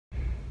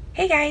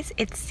Hey guys,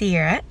 it's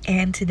Sierra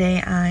and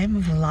today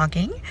I'm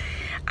vlogging.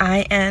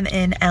 I am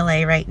in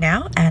LA right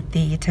now at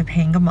the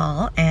Topanga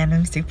Mall and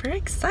I'm super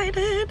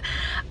excited.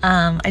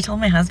 I told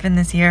my husband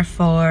this year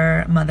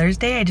for Mother's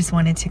Day I just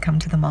wanted to come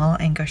to the mall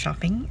and go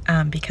shopping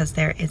because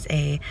there is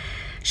a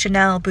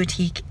Chanel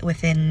boutique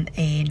within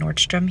a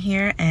Nordstrom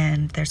here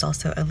and there's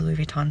also a Louis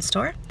Vuitton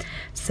store.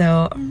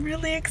 So I'm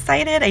really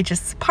excited. I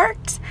just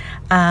parked.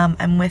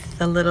 I'm with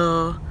the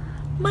little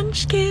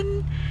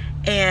munchkin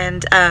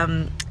and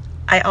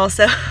I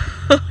also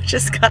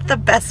just got the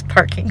best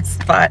parking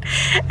spot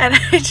and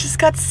I just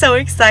got so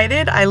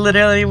excited. I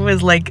literally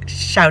was like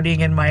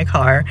shouting in my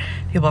car.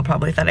 People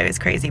probably thought I was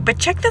crazy, but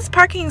check this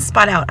parking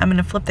spot out. I'm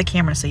gonna flip the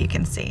camera so you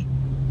can see.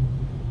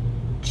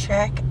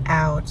 Check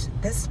out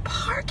this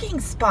parking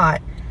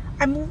spot.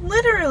 I'm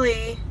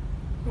literally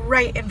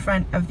right in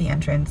front of the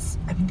entrance.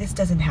 I mean, this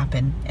doesn't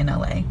happen in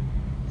LA.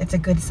 It's a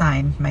good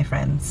sign, my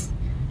friends.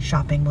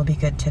 Shopping will be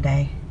good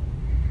today.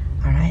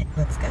 All right,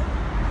 let's go.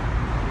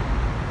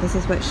 This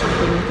is what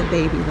shopping with a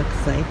baby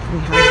looks like. We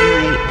have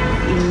my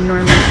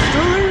enormous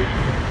stroller,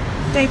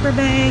 diaper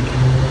bag,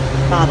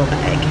 bottle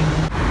bag. Here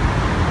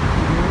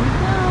we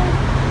go.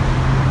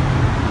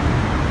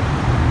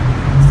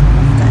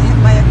 Someone got hit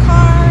by a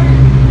car.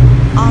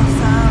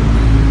 Awesome.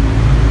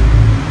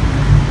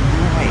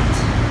 All right.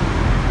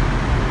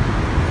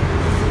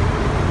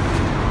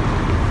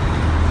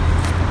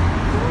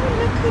 Oh,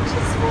 look who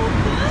just woke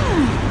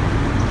up.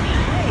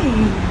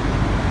 Hi.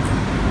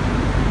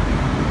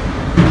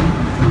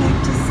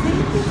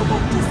 Go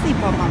back to sleep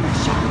while Mama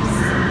shops.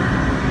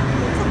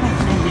 What's up, my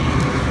friend?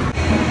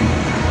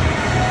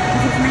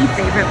 This is my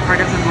favorite part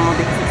of the mall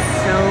because it's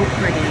so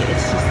pretty.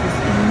 It's just this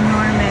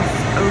enormous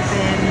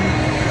open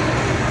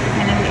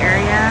kind of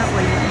area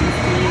where you can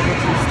see the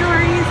two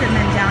stories, and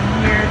then down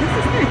here, this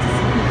is new, it's a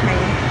CPK.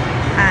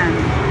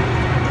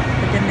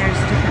 But then there's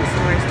different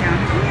stores down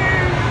here.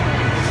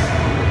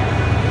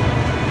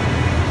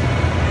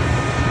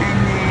 And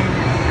then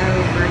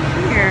over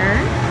here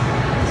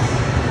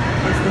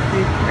is the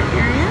food court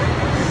area,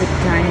 the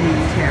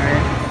dining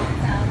terrace.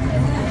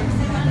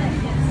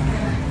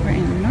 We're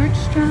in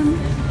Nordstrom.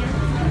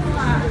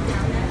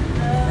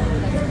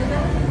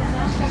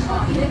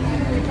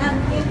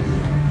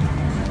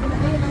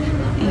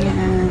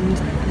 And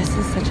this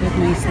is such a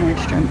nice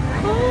Nordstrom.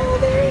 Oh,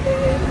 there it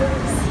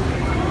is!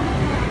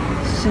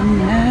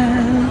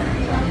 Chanel.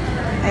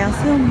 I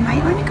also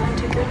might want to go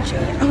into Gucci.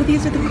 Oh,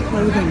 these are the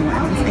clothing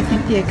ones. I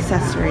think the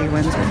accessory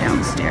ones are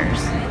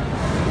downstairs.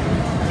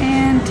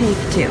 And take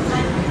two.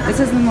 This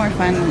is the more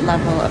fun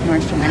level of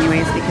Nordstrom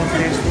anyways because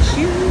there's the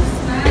shoes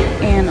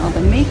and all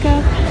the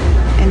makeup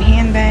and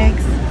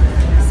handbags.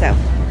 So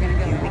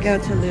here we go,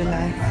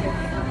 Tallulah's.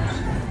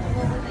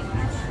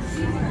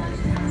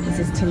 This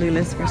is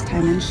Tallulah's first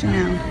time in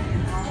Chanel.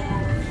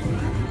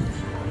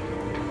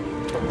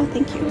 Oh,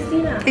 thank you.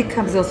 It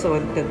comes also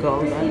with the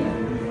gold on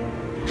it.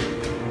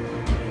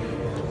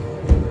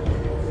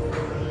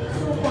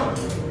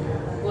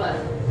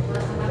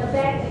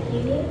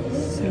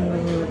 So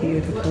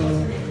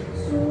beautiful.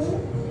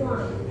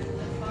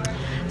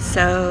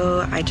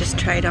 So I just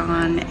tried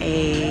on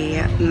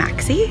a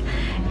maxi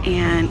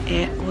and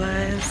it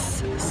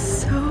was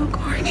so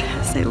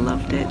gorgeous. I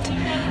loved it.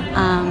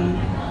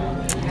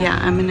 Yeah,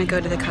 I'm gonna go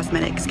to the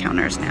cosmetics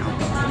counters now.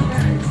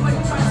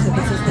 So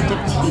this is the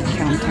petite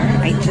counter.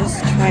 I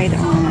just tried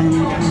on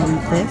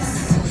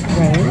this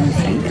rose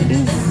and it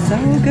is so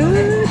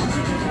good.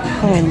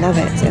 Oh, I love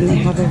it. And they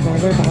have a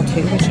roller ball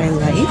too, which I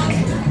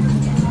like.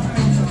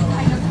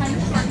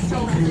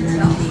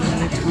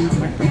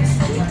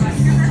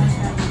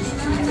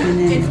 And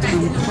then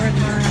Tom Ford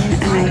line,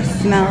 and I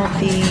smell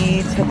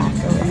the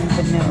tobacco and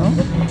vanilla,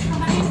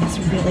 and it's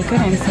really good.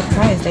 I'm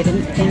surprised. I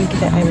didn't think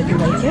that I would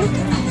like it,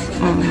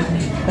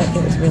 but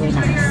it was really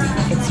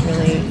nice. It's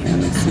really, let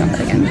me smell it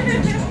again.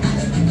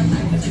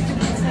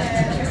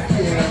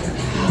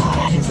 Oh,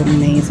 that is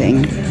amazing.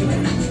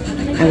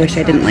 I wish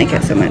I didn't like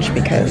it so much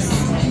because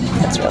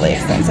it's really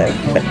expensive,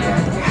 but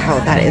wow,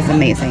 that is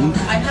amazing.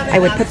 I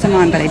would put some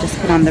on, but I just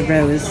put on the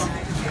rose.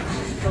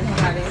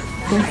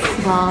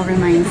 This wall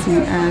reminds me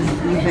of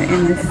Eva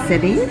in the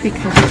City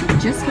because she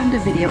just filmed a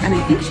video and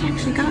I think she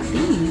actually got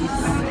these.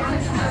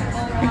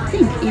 I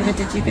think. Eva,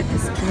 did you get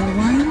this blue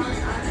one?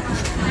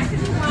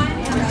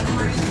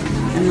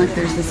 And look,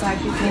 there's this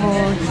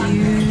whole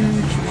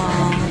huge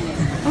wall.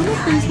 Oh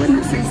look, there's one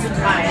that says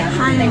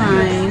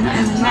Highline. I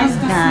love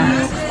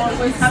that.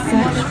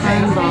 Such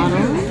fun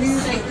bottles.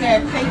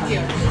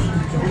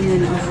 And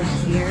then over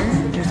here,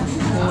 there's a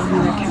whole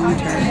other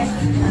counter.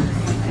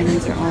 And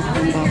these are all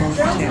fun bubbles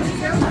too.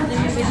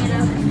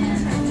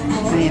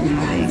 I am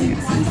having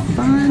some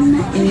fun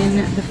in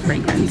the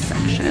fragrance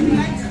section.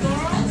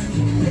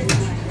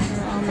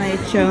 All my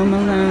Jo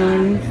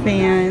Malone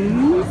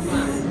fans.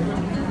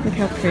 Look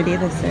how pretty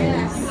this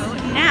is.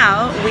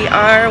 Now we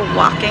are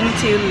walking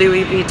to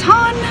Louis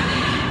Vuitton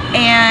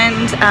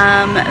and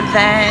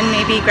then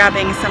maybe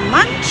grabbing some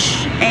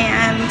lunch.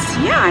 And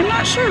yeah, I'm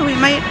not sure. We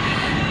might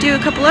do a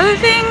couple other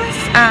things.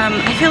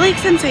 I feel like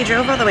since I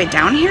drove all the way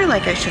down here,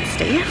 like I should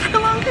stay here for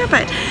longer,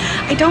 but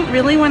I don't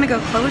really want to go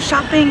clothes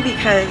shopping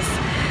because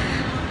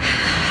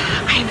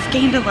I've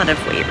gained a lot of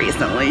weight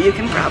recently. You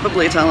can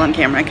probably tell on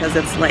camera because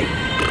it's like,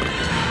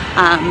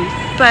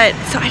 but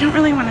so I don't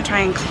really want to try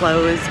and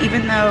clothes,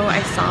 even though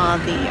I saw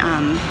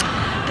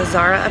the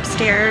Zara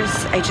upstairs.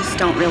 I just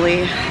don't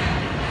really,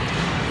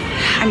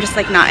 I'm just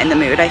like not in the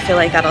mood. I feel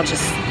like that'll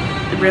just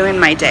ruin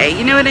my day.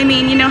 You know what I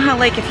mean? You know how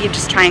like if you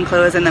just try and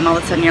clothes and then all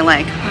of a sudden you're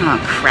like,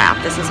 oh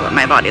crap, this is what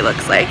my body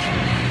looks like.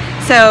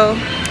 So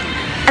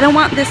I don't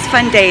want this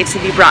fun day to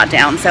be brought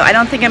down, so I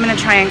don't think I'm gonna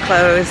try and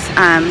close.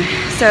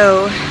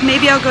 So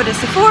maybe I'll go to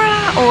Sephora,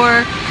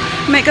 or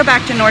I might go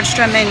back to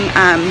Nordstrom and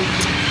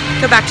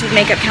go back to the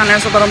makeup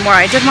counters a little more.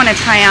 I did want to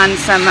try on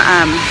some,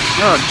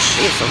 oh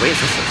jeez Louise,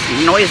 this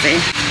is noisy.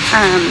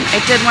 I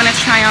did want to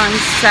try on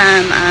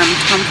some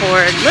Tom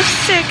Ford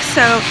lipstick,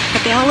 but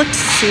they all looked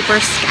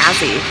super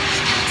scazzy.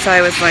 So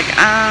I was like,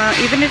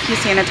 even if you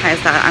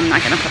sanitize that, I'm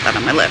not going to put that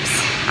on my lips.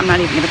 I'm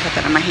not even going to put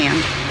that on my hand.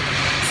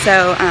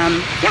 So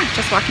yeah,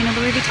 just walking to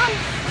Louis Vuitton.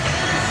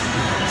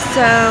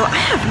 So I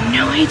have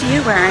no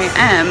idea where I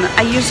am.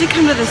 I usually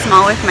come to this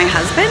mall with my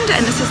husband,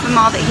 and this is the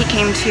mall that he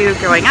came to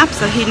growing up,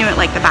 so he knew it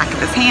like the back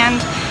of his hand.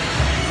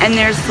 And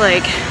there's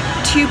like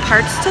two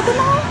parts to the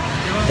mall.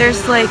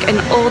 There's like an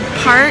old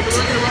part,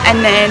 and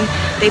then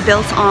they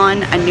built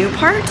on a new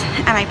part,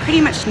 and I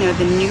pretty much know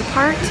the new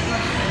part.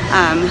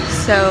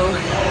 So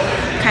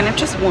kind of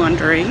just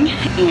wandering,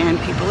 and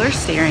people are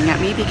staring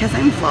at me because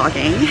I'm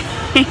vlogging.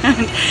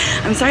 And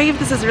I'm sorry if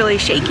this is really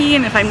shaky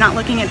and if I'm not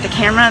looking at the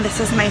camera.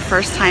 This is my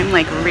first time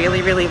like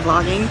really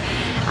vlogging.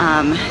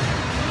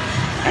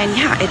 And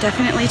yeah, it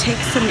definitely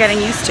takes some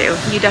getting used to.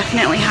 You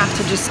definitely have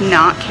to just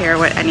not care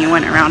what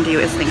anyone around you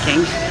is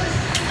thinking.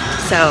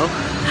 So,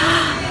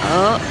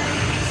 oh,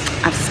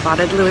 I've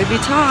spotted Louis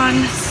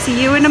Vuitton.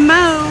 See you in a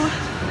mo.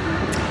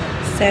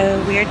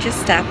 So we're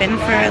just stopping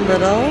for a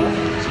little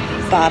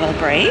bottle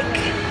break,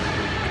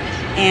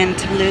 and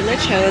Tallulah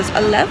chose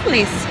a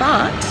lovely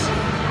spot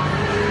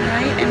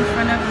right in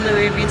front of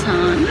Louis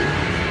Vuitton,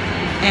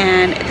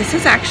 and this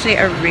is actually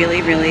a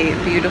really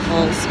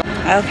beautiful spot.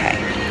 Okay,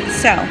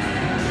 so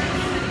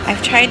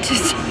I've tried to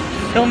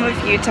film a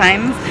few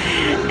times,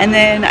 and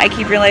then I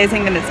keep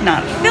realizing that it's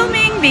not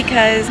filming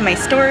because my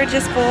storage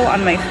is full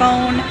on my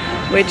phone,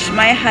 which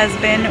my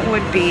husband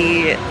would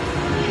be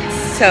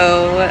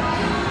so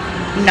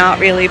not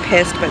really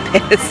pissed but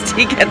pissed.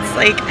 He gets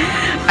like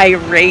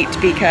irate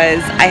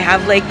because I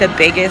have like the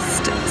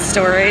biggest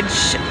storage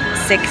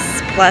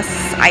 6 Plus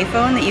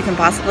iPhone that you can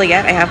possibly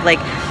get. I have like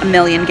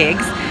 1,000,000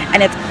 gigs,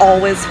 and it's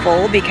always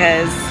full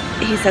because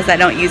he says I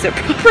don't use it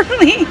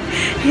properly.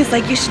 He's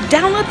like, you should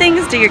download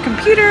things to your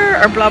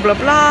computer or blah blah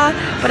blah,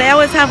 but I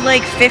always have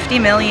like 50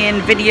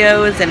 million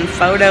videos and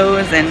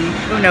photos and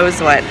who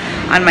knows what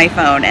on my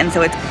phone, and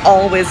so it's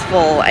always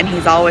full, and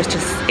he's always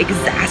just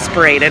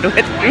exasperated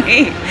with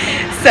me.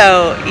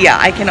 So yeah,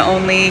 I can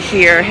only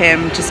hear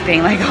him just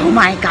being like, oh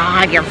my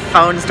god, your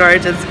phone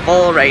storage is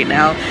full right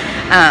now.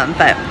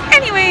 But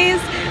anyways,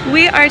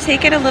 we are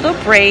taking a little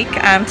break.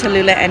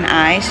 Tallulah and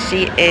I.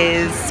 She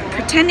is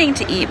pretending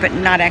to eat but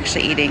not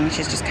actually eating.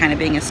 She's just kind of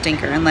being a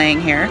stinker and laying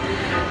here.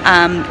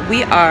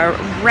 We are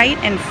right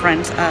in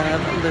front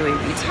of Louis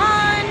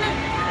Vuitton,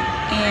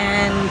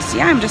 and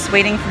yeah, I'm just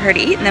waiting for her to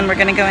eat, and then we're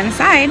gonna go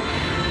inside.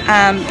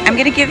 I'm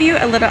gonna give you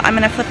a little, I'm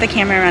gonna flip the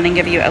camera around and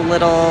give you a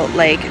little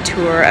like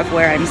tour of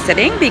where I'm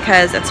sitting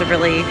because it's a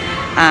really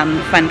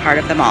fun part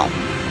of the mall.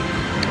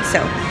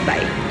 So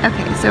bye.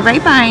 Okay, so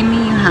right behind me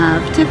you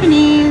have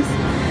Tiffany's.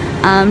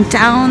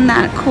 Down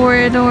that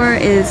corridor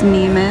is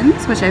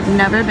Neiman's, which I've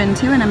never been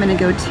to, and I'm gonna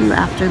go to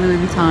after Louis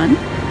Vuitton.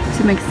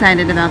 So I'm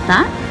excited about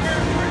that.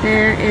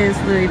 There is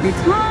Louis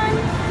Vuitton.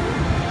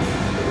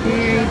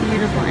 Very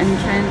beautiful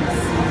entrance.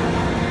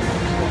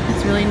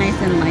 It's really nice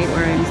and light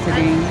where I'm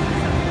sitting.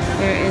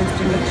 There is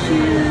Jimmy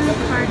Choo,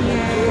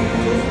 Cartier,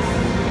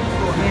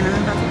 and I'm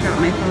about to drop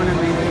my phone on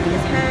my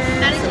baby's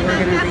head, so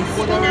we're gonna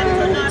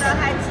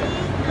restart.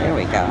 There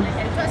we go.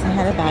 I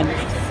had a bad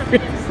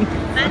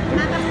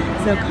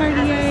so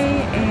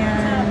Cartier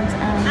and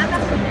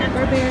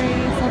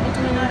Burberry,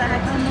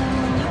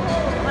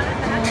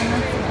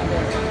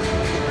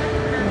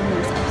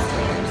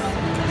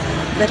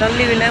 Little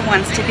Lula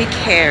wants to be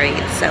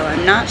carried, so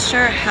I'm not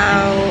sure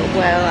how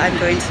well I'm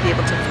going to be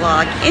able to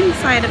vlog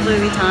inside of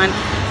Louis Vuitton,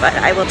 but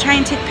I will try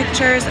and take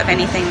pictures of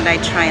anything that I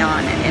try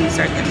on and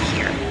insert them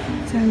here.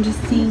 So I'm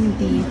just seeing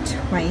the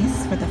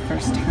Twice for the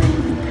first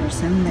time in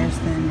person. There's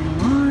the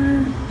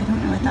Noir. I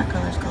don't know what that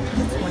color is called, but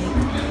it's white.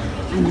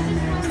 And then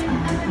there's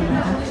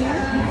red up here.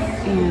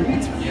 And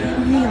it's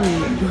really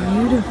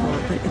beautiful,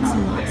 but it's a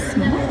lot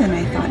smaller than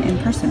I thought in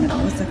person. It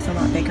always looks a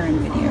lot bigger in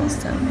videos.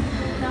 So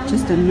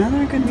just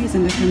another good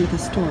reason to come to the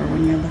store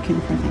when you're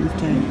looking for things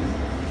to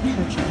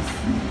purchase.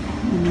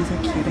 And these are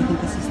cute. I think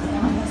this is the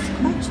Palace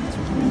Clutch. It's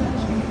really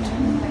cute.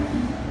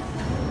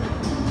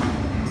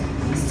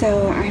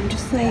 So I'm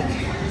just like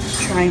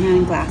trying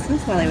on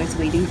glasses while I was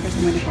waiting for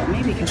someone to help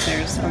me because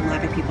there's a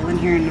lot of people in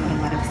here and not a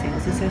lot of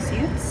sales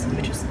associates,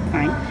 which is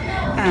fine.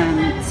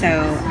 So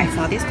I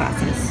saw these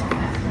glasses,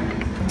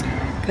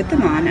 put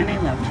them on, and I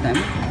loved them.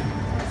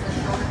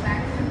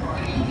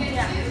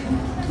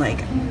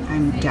 Like,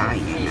 I'm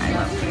dying. I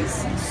love these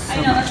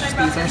so much.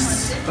 These are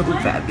so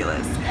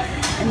fabulous.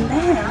 And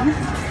then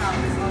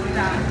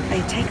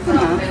I take them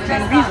off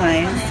and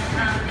realize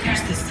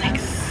there's this like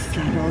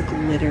subtle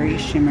glittery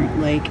shimmer,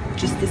 like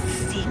just this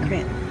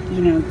secret,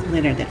 you know,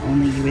 glitter that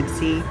only you would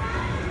see.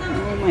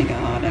 Oh my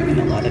god, I'm in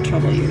a lot of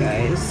trouble, you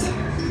guys.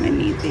 I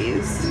need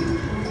these.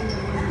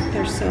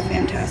 They're so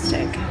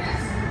fantastic.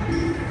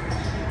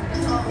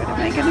 What am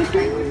I gonna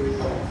do?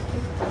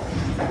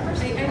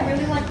 I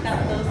really like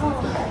that. Those.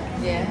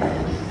 Yeah.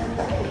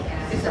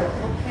 Is it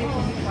okay?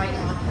 Can you try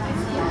on?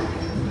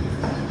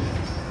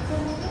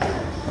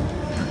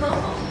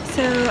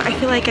 So I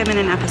feel like I'm in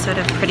an episode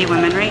of Pretty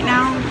Women right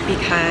now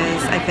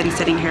because I've been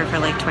sitting here for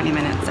like 20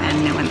 minutes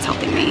and no one's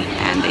helping me,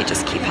 and they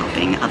just keep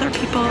helping other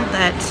people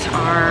that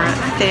are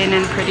thin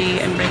and pretty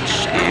and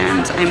rich,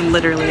 and I'm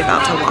literally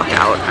about to walk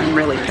out. I'm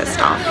really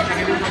pissed off.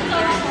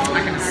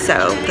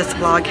 So this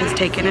vlog has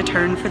taken a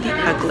turn for the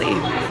ugly.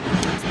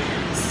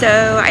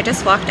 So I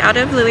just walked out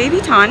of Louis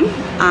Vuitton.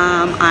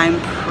 I'm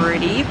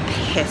pretty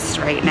pissed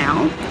right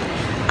now.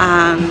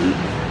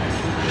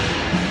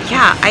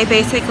 Yeah, I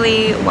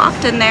basically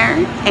walked in there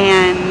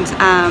and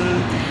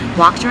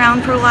walked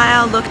around for a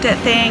while, looked at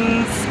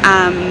things.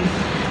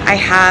 I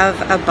have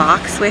a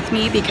box with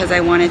me because I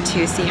wanted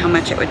to see how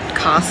much it would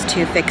cost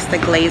to fix the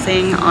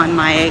glazing on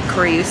my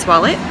Corius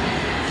wallet.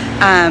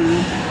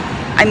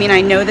 I mean,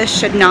 I know this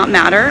should not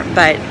matter,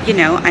 but you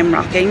know, I'm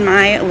rocking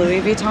my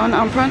Louis Vuitton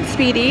Empreinte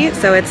Speedy,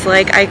 so it's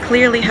like I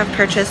clearly have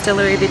purchased a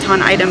Louis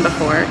Vuitton item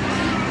before,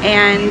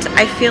 and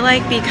I feel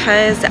like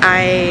because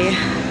I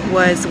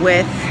was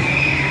with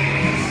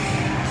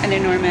an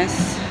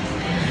enormous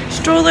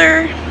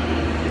stroller,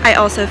 I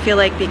also feel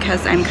like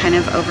because I'm kind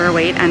of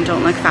overweight and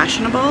don't look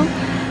fashionable,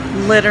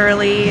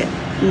 literally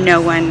no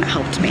one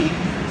helped me.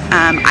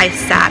 I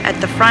sat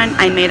at the front,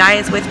 I made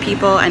eyes with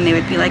people, and they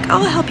would be like,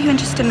 oh, I'll help you in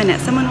just a minute,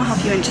 someone will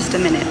help you in just a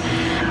minute.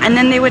 And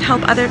then they would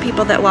help other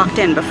people that walked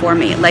in before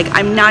me. Like,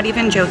 I'm not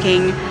even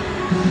joking,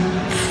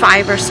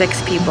 5 or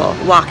 6 people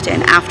walked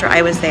in after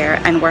I was there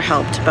and were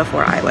helped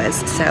before I was.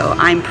 So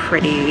I'm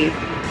pretty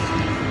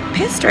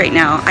pissed right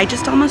now. I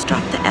just almost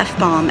dropped the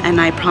F-bomb, and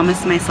I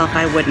promised myself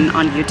I wouldn't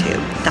on YouTube.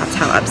 That's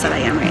how upset I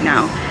am right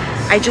now.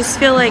 I just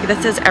feel like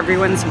this is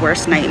everyone's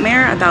worst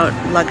nightmare about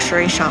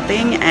luxury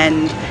shopping,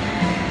 and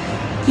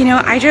you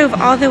know, I drove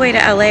all the way to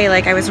LA,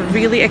 like I was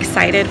really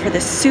excited for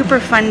this super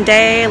fun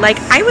day. Like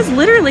I was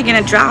literally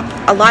gonna drop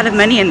a lot of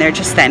money in there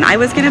just then. I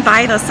was gonna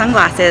buy those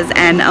sunglasses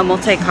and a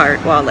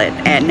multi-cart wallet,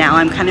 and now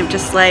I'm kind of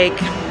just like,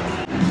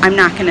 I'm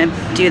not gonna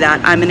do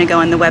that. I'm gonna go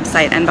on the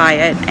website and buy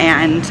it,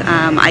 and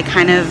I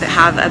kind of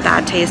have a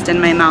bad taste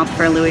in my mouth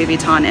for Louis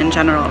Vuitton in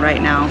general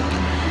right now.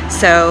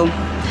 So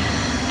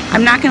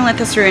I'm not gonna let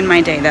this ruin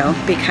my day though,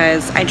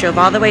 because I drove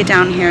all the way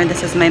down here.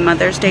 This is my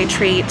Mother's Day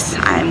treat.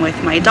 I'm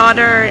with my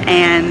daughter,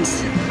 and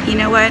you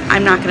know what?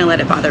 I'm not gonna let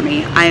it bother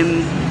me.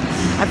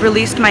 I've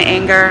released my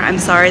anger. I'm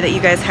sorry that you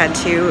guys had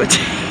to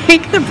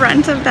take the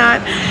brunt of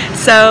that.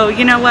 So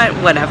you know what?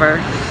 Whatever.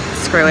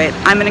 Screw it.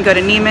 I'm gonna go to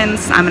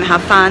Neiman's. I'm gonna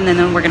have fun, and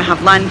then we're gonna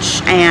have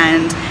lunch,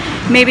 and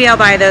maybe I'll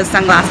buy those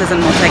sunglasses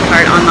and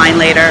multi-cart online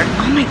later.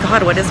 Oh my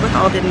God, what is with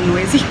all the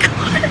noisy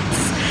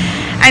carts?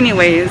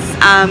 Anyways,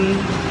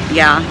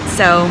 yeah,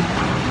 so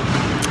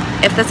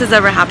if this has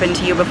ever happened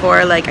to you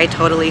before, like I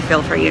totally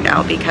feel for you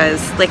now,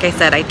 because like I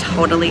said, I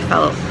totally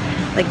felt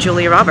like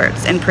Julia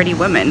Roberts in Pretty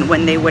Women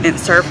when they wouldn't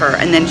serve her,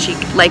 and then she,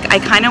 like, I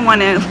kind of want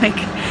to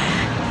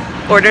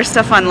like order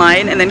stuff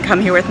online and then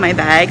come here with my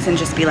bags and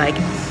just be like,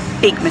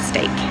 big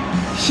mistake,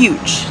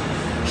 huge,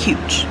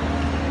 huge.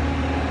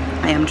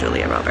 I am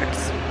Julia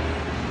Roberts.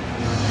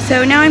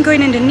 So now I'm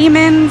going into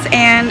Neiman's,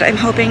 and I'm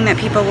hoping that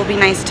people will be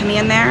nice to me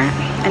in there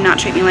and not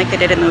treat me like they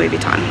did in Louis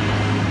Vuitton.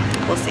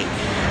 We'll see.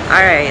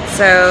 Alright,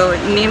 so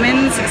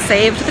Neiman's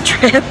saved the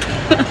trip.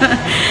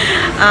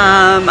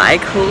 I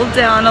cooled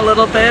down a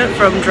little bit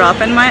from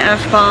dropping my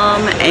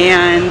F-bomb,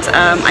 and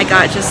I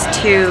got just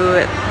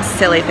 2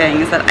 silly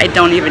things that I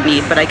don't even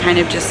need, but I kind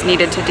of just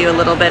needed to do a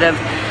little bit of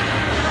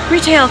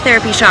retail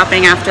therapy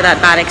shopping after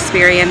that bad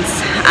experience.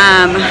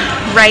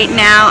 Right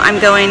now I'm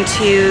going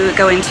to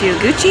go into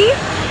Gucci,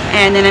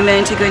 and then I'm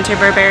going to go into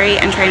Burberry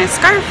and try on a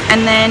scarf,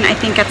 and then I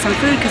think get some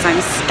food because I'm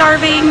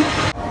starving.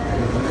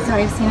 So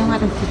I've seen a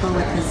lot of people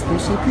with this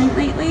Gucci print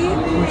lately,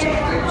 which is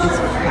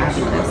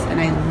fabulous, and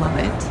I love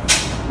it.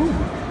 Oh,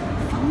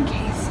 phone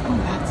case. Oh,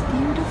 that's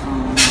beautiful.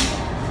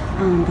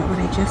 But what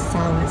I just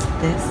saw was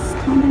this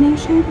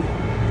combination,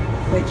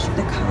 which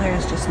the color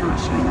is just not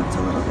showing up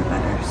a little bit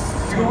better.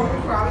 So.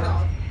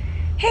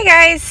 Hey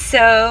guys,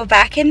 so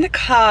back in the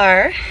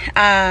car.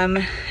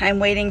 I'm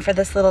waiting for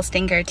this little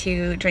stinker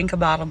to drink a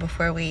bottle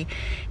before we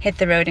hit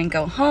the road and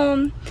go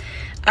home.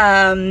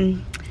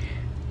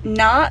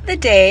 not the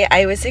day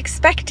I was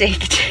expecting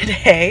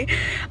today.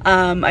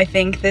 I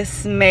think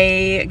this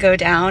may go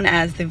down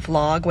as the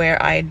vlog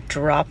where I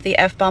drop the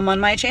F-bomb on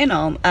my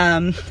channel.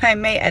 I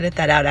may edit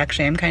that out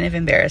actually. I'm kind of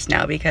embarrassed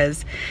now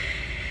because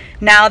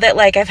now that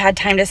like I've had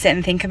time to sit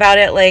and think about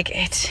it, like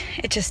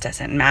it just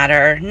doesn't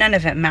matter. None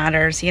of it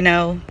matters, you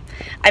know?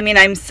 I mean,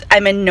 I'm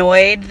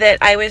annoyed that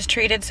I was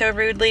treated so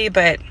rudely,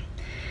 but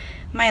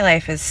my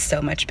life is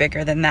so much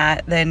bigger than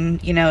that, than,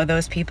 you know,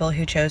 those people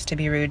who chose to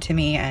be rude to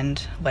me and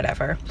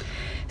whatever.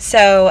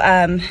 So,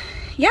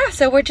 yeah,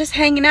 so we're just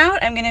hanging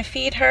out. I'm gonna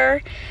feed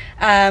her.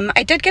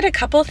 I did get a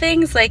couple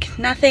things, like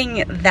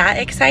nothing that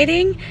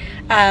exciting,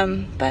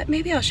 but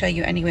maybe I'll show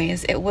you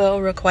anyways. It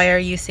will require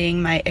you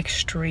seeing my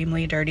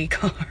extremely dirty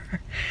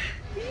car.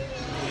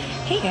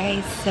 Hey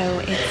guys, so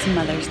it's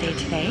Mother's Day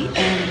today,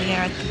 and we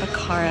are at the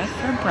Bacara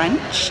for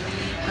brunch.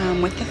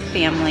 With the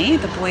family.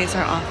 The boys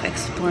are off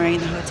exploring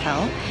the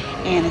hotel,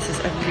 and this is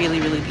a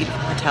really, really beautiful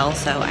hotel,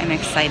 so I'm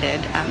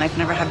excited. I've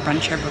never had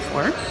brunch here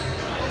before.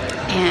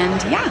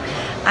 And yeah,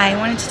 I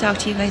wanted to talk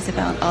to you guys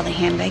about all the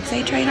handbags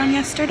I tried on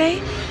yesterday,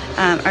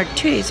 or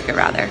 2 days ago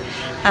rather.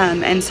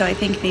 And so I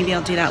think maybe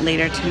I'll do that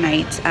later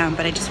tonight,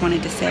 but I just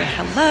wanted to say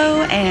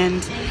hello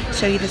and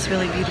show you this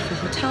really beautiful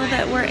hotel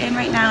that we're in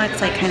right now. It's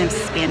like kind of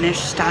Spanish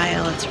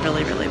style. It's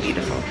really, really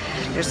beautiful.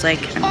 There's like,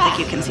 I don't think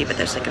you can see, but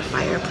there's like a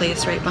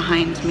fireplace right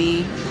behind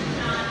me.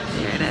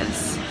 There it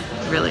is.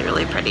 Really,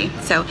 really pretty.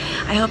 So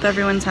I hope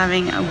everyone's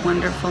having a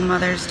wonderful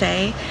Mother's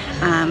Day,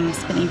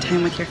 spending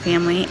time with your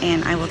family,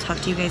 and I will talk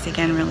to you guys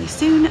again really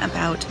soon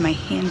about my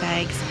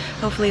handbags,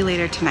 hopefully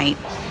later tonight.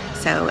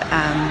 So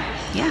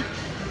yeah,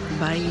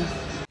 bye.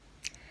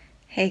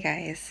 Hey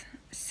guys,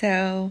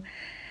 so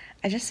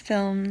I just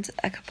filmed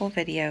a couple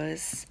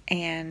videos,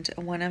 and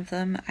one of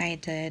them I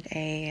did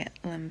a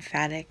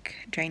lymphatic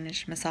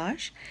drainage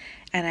massage,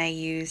 and I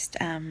used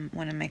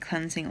one of my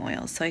cleansing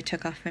oils. So I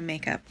took off my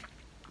makeup,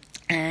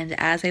 and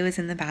as I was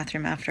in the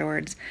bathroom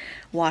afterwards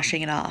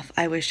washing it off,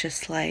 I was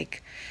just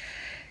like,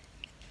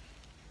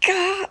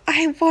 God,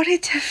 I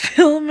wanted to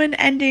film an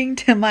ending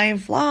to my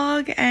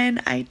vlog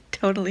and I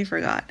totally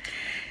forgot.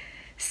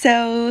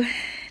 So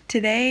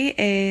today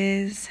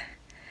is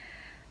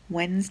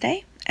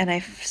Wednesday, and I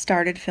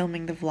started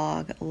filming the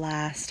vlog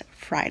last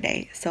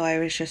Friday. So I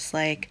was just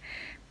like,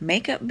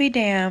 makeup be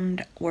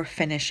damned, we're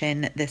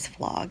finishing this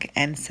vlog.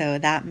 And so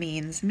that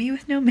means me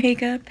with no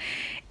makeup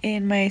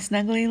in my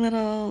snuggly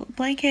little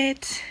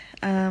blanket.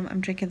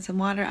 I'm drinking some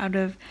water out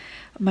of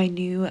my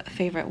new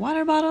favorite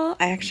water bottle.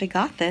 I actually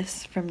got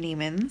this from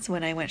Neiman's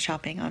when I went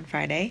shopping on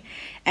Friday,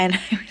 and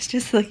I was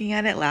just looking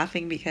at it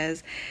laughing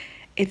because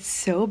it's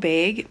so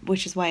big,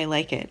 which is why I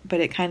like it, but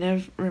it kind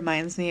of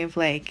reminds me of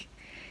like,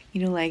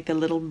 you know, like the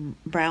little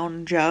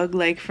brown jug,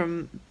 like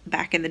from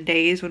back in the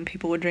days when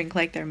people would drink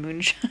like their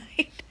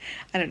moonshine.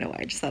 I don't know why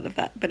I just thought of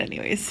that, but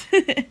anyways.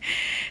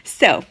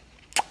 So,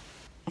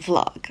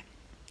 vlog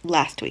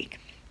last week.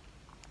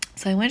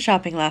 So I went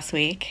shopping last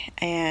week,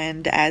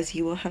 and as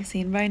you will have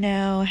seen by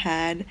now,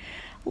 had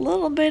a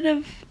little bit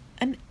of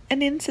an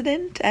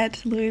incident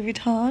at Louis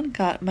Vuitton.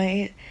 Got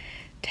my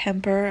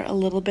temper a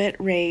little bit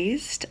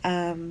raised.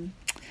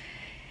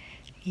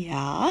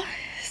 Yeah,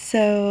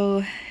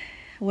 so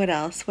what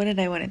else? What did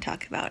I want to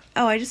talk about?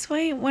 Oh, I just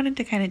wanted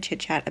to kind of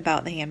chit chat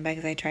about the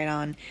handbags I tried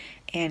on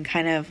and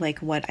kind of like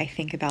what I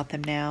think about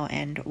them now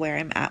and where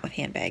I'm at with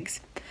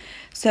handbags.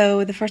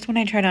 So the first one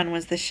I tried on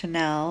was the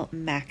Chanel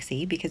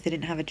Maxi because they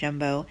didn't have a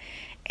jumbo,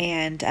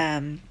 and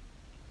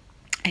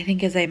I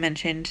think, as I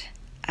mentioned,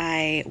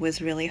 I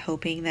was really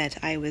hoping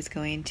that I was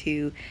going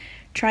to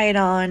try it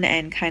on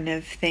and kind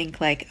of think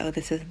like, oh,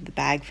 this isn't the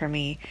bag for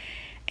me,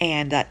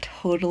 and that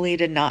totally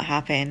did not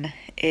happen.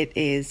 It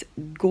is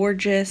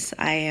gorgeous.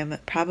 I am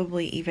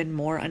probably even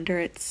more under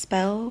its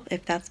spell,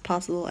 if that's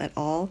possible at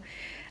all.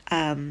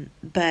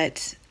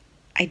 But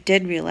I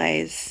did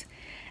realize,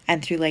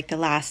 and through like the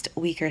last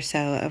week or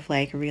so of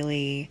like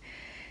really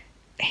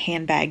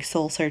handbag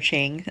soul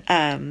searching,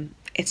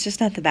 it's just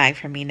not the bag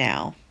for me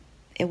now.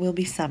 It will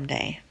be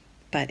someday,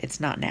 but it's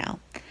not now.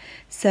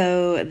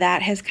 So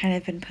that has kind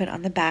of been put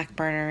on the back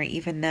burner,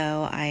 even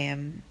though I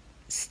am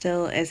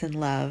still as in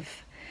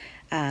love.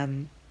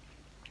 And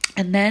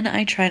then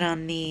I tried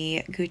on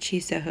the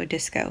Gucci Soho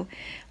Disco,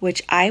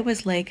 which I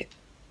was like,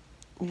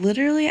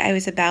 literally I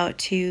was about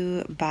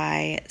to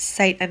buy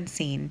sight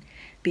unseen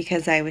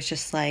because I was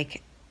just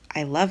like,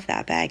 I love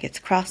that bag. It's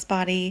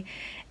crossbody,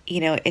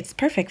 you know, it's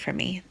perfect for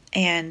me.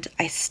 And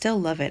I still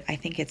love it. I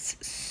think it's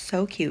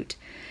so cute.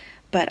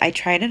 But I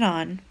tried it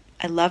on.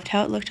 I loved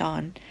how it looked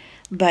on.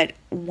 But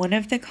one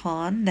of the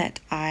cons that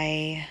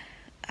I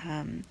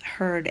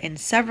heard in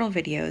several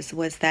videos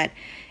was that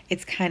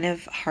it's kind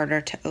of harder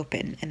to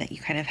open and that you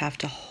kind of have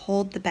to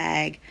hold the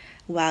bag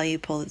while you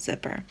pull the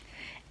zipper.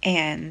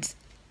 And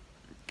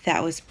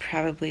that was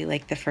probably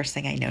like the first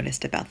thing I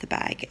noticed about the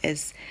bag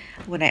is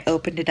when I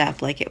opened it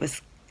up, like it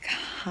was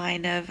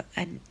kind of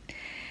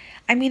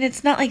I mean,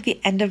 it's not like the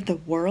end of the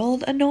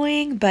world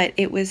annoying, but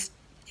it was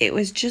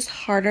just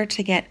harder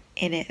to get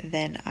in it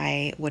than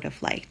I would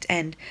have liked.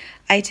 And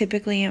I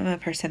typically am a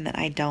person that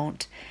I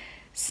don't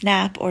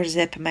snap or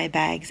zip my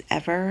bags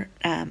ever.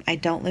 I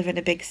don't live in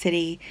a big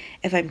city.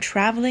 If I'm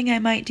traveling, I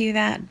might do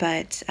that,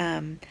 but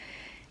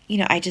you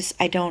know,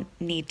 I don't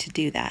need to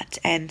do that.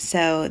 And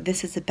so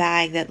this is a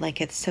bag that, like,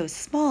 it's so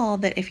small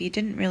that if you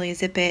didn't really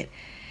zip it,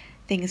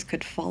 things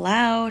could fall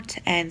out.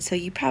 And so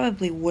you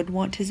probably would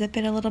want to zip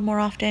it a little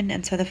more often.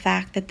 And so the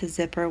fact that the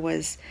zipper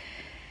was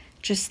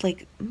just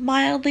like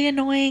mildly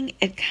annoying,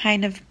 it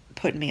kind of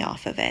put me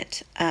off of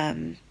it.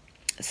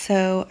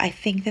 So I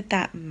think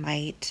that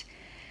might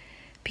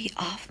be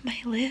off my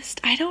list.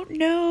 I don't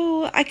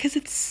know, because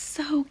it's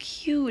so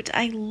cute.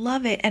 I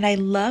love it, and I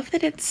love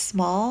that it's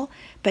small,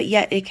 but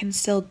yet it can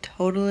still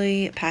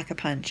totally pack a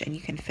punch, and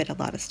you can fit a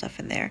lot of stuff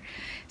in there.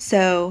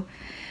 So,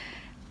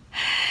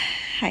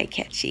 hi,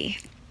 Catchy.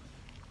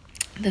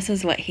 This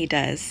is what he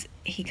does.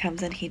 He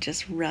comes and he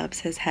just rubs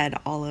his head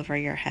all over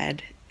your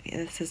head.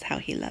 This is how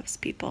he loves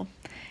people.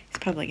 He's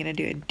probably gonna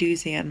do a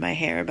doozy on my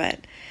hair, but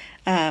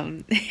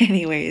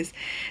anyways,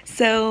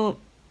 so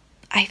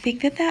I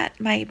think that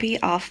might be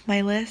off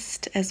my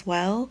list as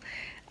well.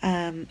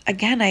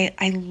 Again,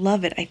 I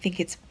love it. I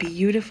think it's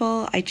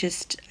beautiful. I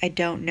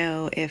don't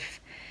know if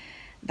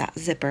that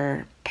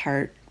zipper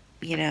part,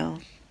 you know.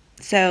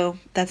 So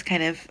that's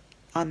kind of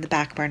on the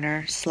back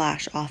burner /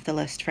 off the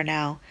list for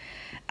now.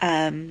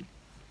 Then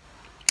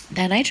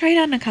I tried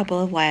on a couple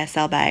of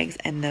YSL bags,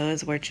 and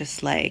those were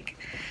just like,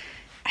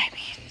 I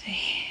mean,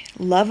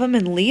 love them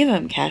and leave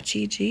them,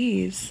 Catchy.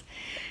 Jeez.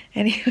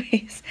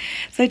 Anyways,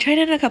 so I tried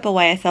on a couple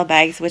YSL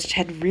bags, which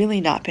had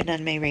really not been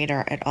on my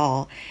radar at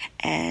all,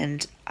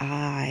 and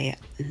I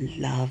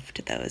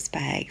loved those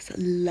bags.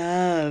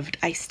 Loved.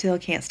 I still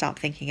can't stop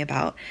thinking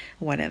about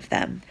one of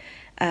them.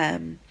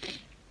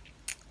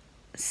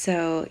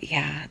 So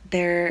yeah,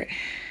 they're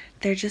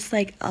just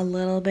like a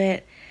little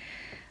bit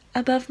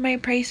above my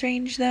price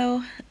range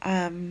though.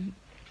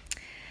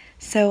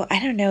 So I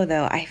don't know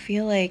though. I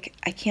feel like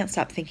I can't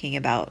stop thinking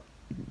about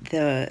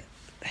I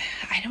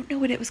don't know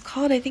what it was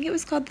called. I think it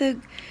was called the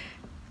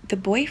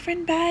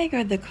boyfriend bag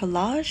or the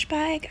collage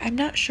bag. I'm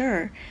not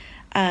sure.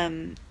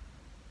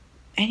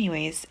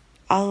 Anyways,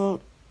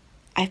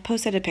 I've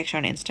posted a picture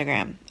on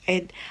Instagram.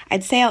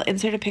 I'd say I'll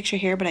insert a picture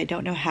here, but I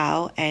don't know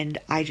how, and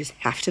I just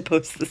have to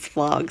post this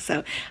vlog,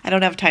 so I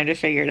don't have time to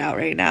figure it out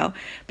right now.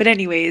 But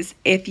anyways,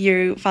 if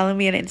you follow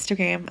me on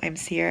Instagram, I'm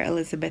Sierra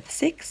Elizabeth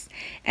 6,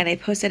 and I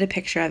posted a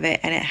picture of it,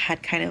 and it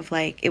had kind of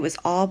like, it was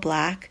all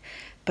black,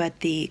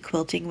 but the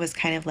quilting was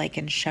kind of like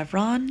in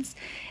chevrons,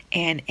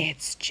 and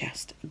it's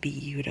just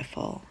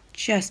beautiful.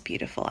 Just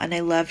beautiful. And I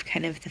loved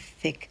kind of the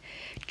thick,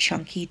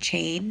 chunky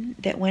chain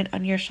that went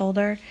on your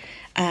shoulder.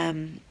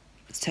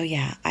 So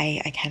yeah,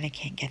 I kind of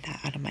can't get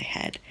that out of my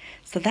head.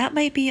 So that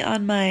might be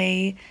on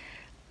my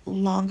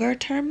longer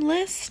term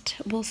list.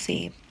 We'll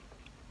see.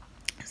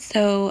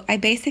 So I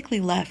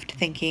basically left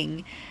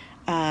thinking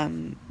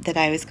that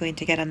I was going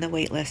to get on the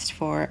wait list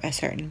for a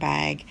certain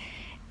bag,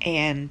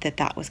 and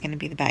that was going to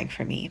be the bag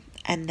for me.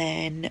 And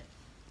then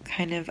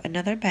kind of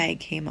another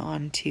bag came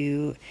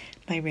onto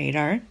my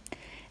radar,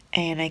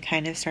 and I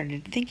kind of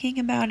started thinking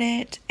about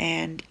it,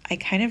 and I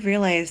kind of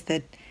realized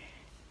that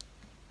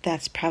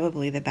that's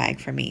probably the bag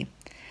for me.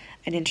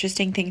 An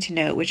interesting thing to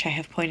note, which I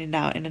have pointed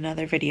out in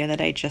another video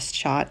that I just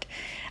shot.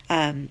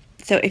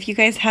 So if you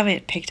guys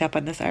haven't picked up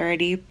on this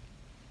already,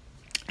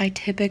 I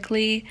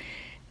typically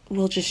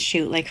will just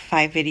shoot like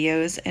 5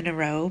 videos in a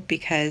row,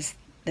 because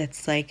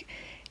that's like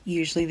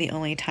usually the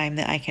only time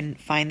that I can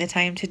find the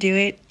time to do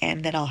it,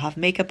 and that I'll have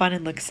makeup on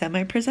and look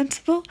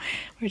semi-presentable,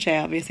 which I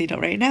obviously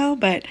don't right now,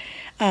 but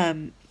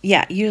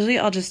yeah, usually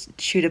I'll just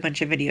shoot a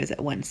bunch of videos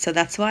at once. So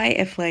that's why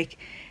if like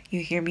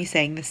you hear me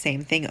saying the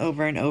same thing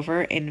over and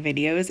over in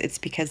videos, it's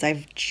because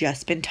I've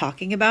just been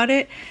talking about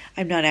it.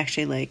 I'm not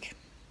actually like,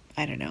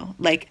 I don't know,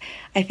 like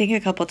I think a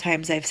couple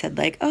times I've said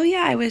like, oh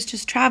yeah, I was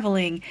just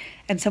traveling,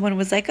 and someone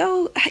was like,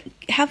 oh,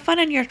 have fun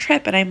on your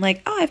trip, and I'm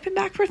like, oh, I've been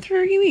back for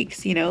 3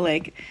 weeks, you know,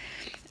 like.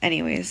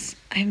 Anyways,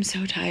 I'm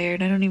so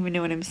tired. I don't even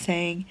know what I'm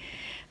saying.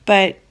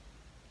 But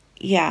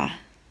yeah,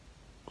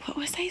 what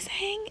was I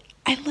saying?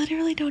 I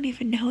literally don't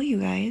even know,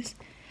 you guys.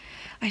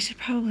 I should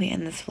probably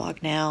end this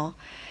vlog now.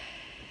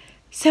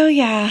 So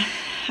yeah,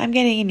 I'm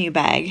getting a new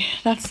bag.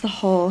 That's the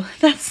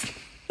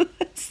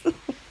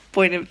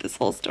point of this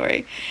whole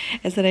story,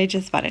 is that I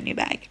just bought a new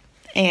bag.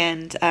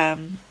 And yeah,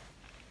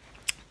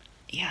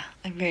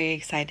 I'm very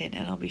excited,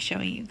 and I'll be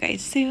showing you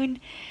guys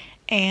soon.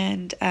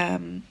 And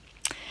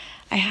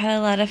I had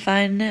a lot of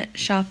fun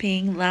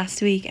shopping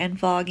last week and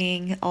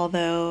vlogging,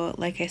 although,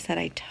 like I said,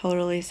 I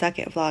totally suck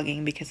at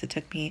vlogging because it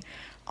took me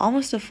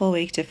almost a full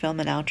week to film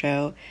an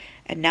outro,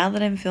 and now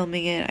that I'm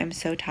filming it, I'm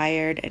so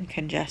tired and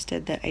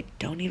congested that I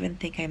don't even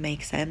think I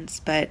make sense,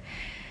 but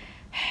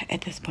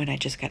at this point, I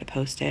just gotta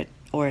post it,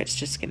 or it's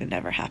just gonna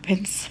never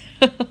happen, so.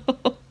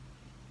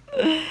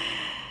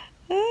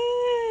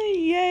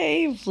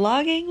 Yay,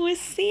 vlogging with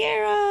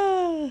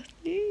Sierra!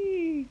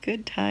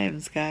 Good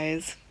times,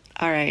 guys.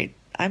 Alright.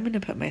 I'm going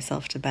to put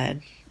myself to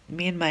bed.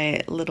 Me and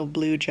my little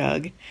blue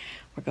jug,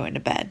 we're going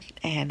to bed.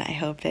 And I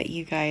hope that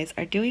you guys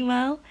are doing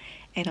well,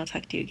 and I'll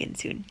talk to you again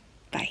soon.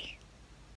 Bye.